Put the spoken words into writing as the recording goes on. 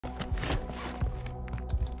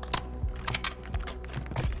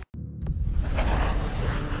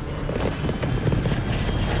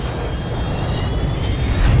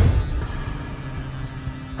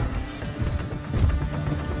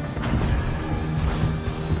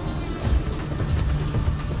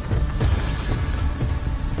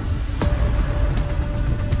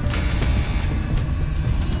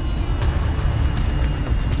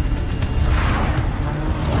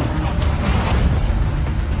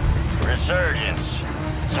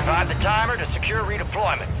Survive the timer to secure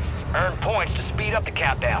redeployment. Earn points to speed up the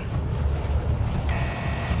countdown.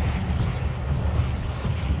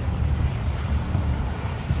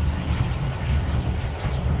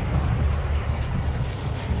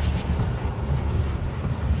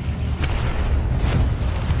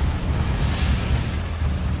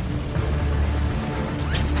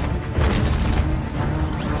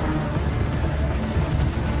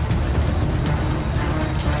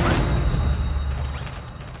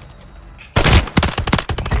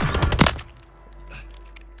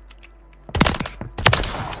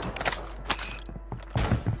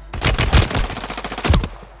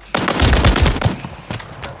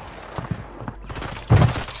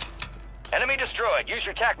 Enemy destroyed. Use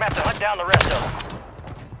your TAC map to hunt down the rest of them.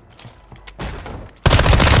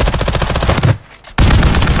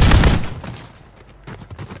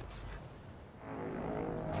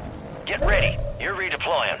 Get ready. You're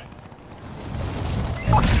redeploying.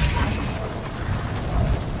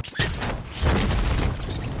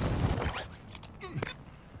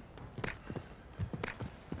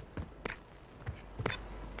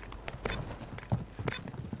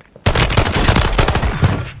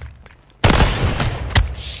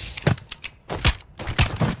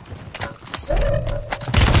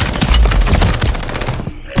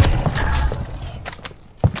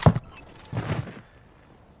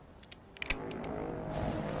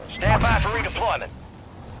 Stand by for redeployment.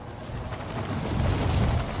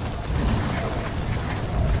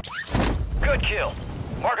 Good kill.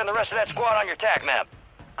 Marking the rest of that squad on your TAC map.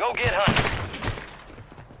 Go get hunting.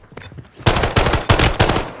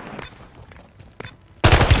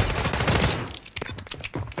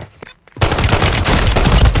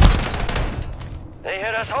 They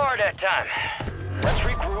hit us hard that time. Let's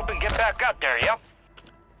regroup and get back out there, yep?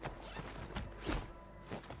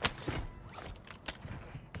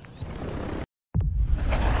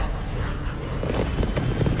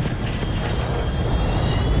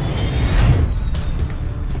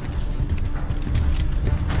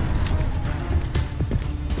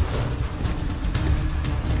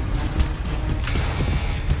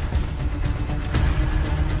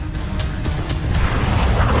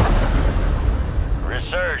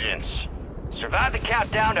 Survive the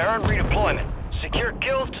countdown to earn redeployment. Secure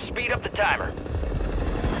kills to speed up the timer.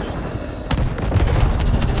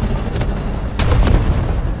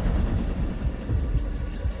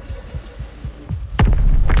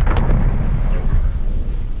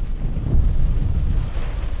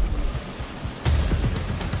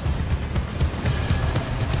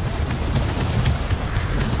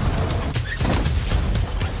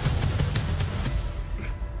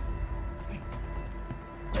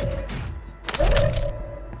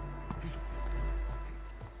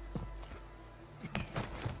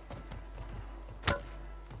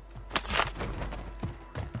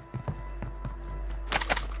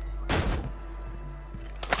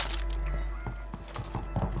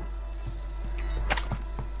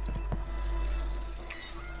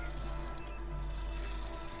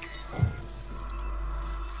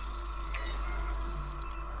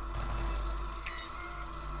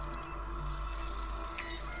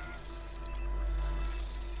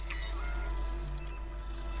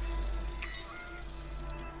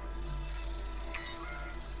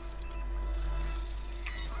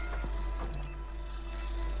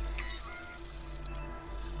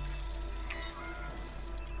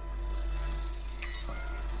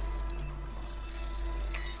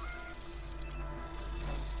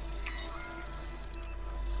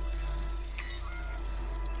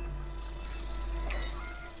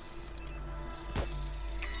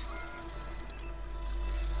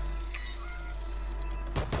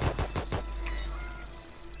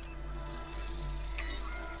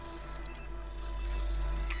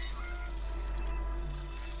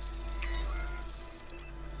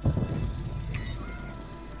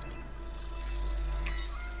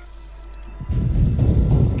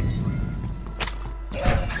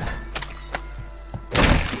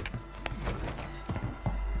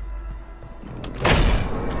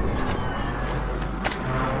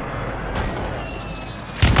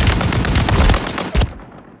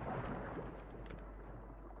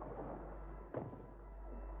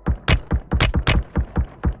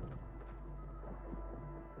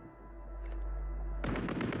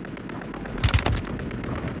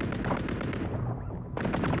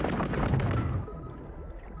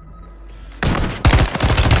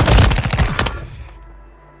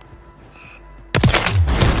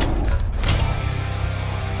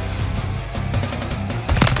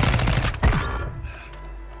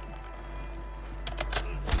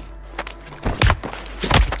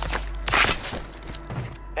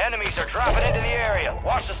 Enemies are dropping into the area.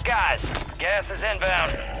 Watch the skies. Gas is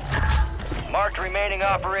inbound. Marked remaining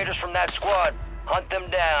operators from that squad. Hunt them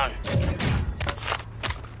down.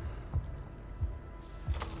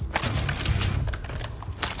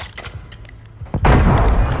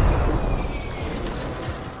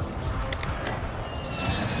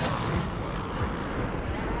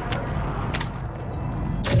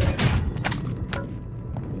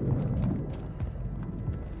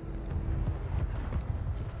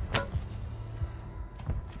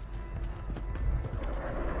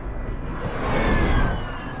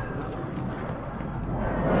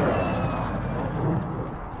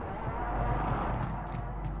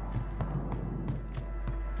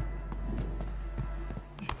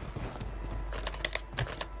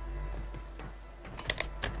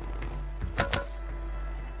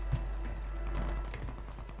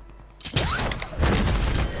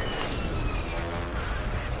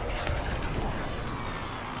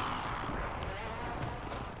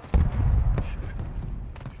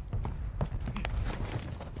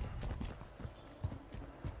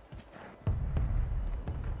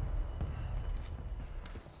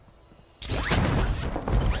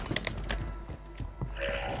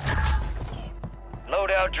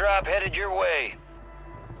 Loadout drop headed your way.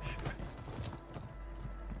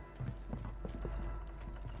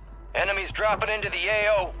 Enemies dropping into the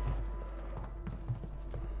AO.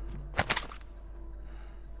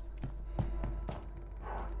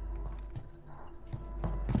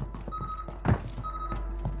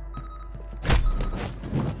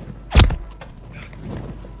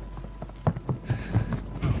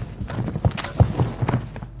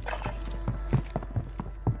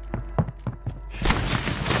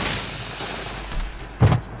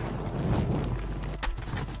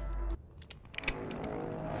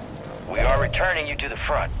 Returning you to the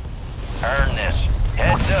front. Earn this.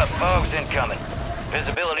 Heads up, fog's incoming.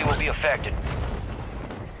 Visibility will be affected.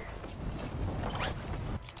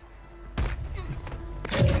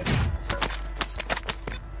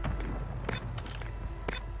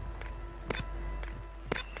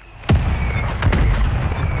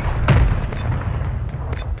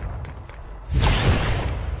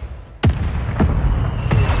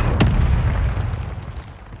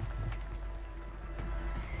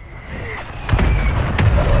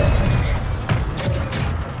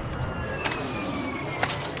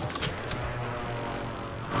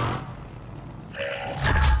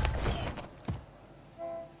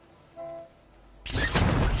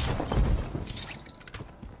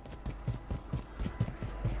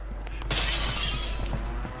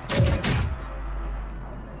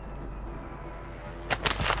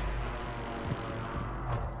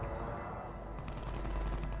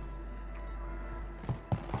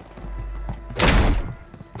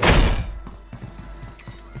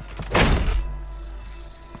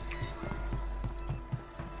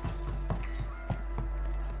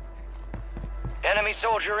 Enemy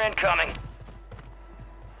soldier incoming.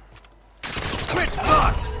 Grid's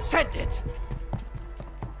locked! Send it!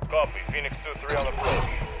 Copy. Phoenix 2-3 on approach.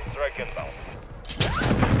 Strike inbound.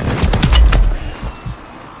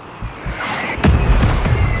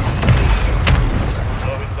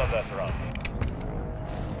 Lobby's done that round.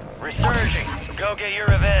 Resurging. Go get your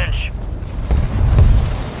revenge.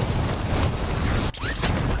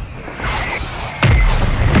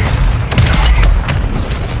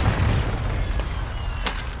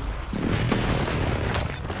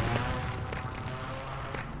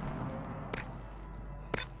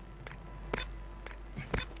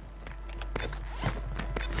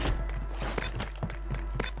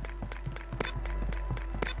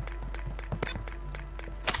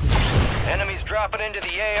 Enemies dropping into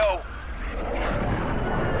the AO.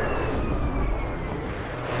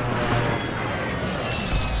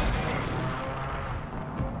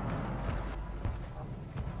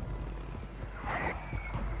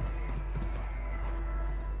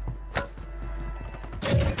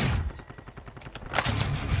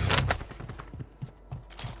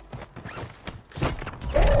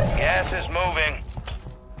 Gas is moving.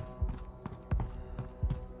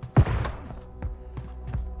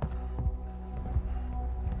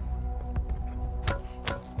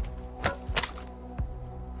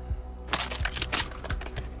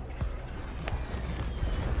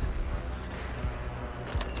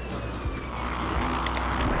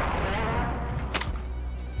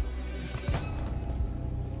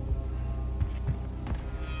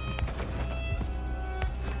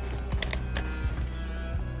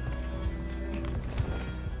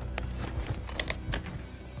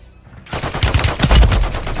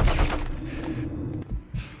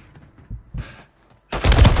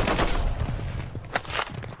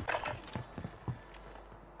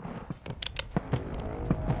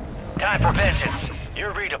 Time for vengeance.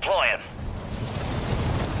 You're redeploying.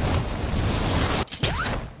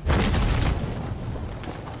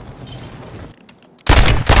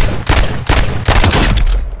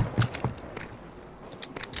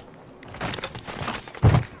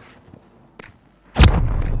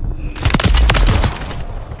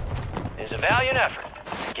 It's a valiant effort.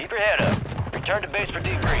 Keep your head up. Return to base for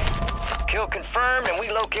debrief. Kill confirmed, and we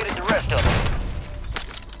located the rest of them.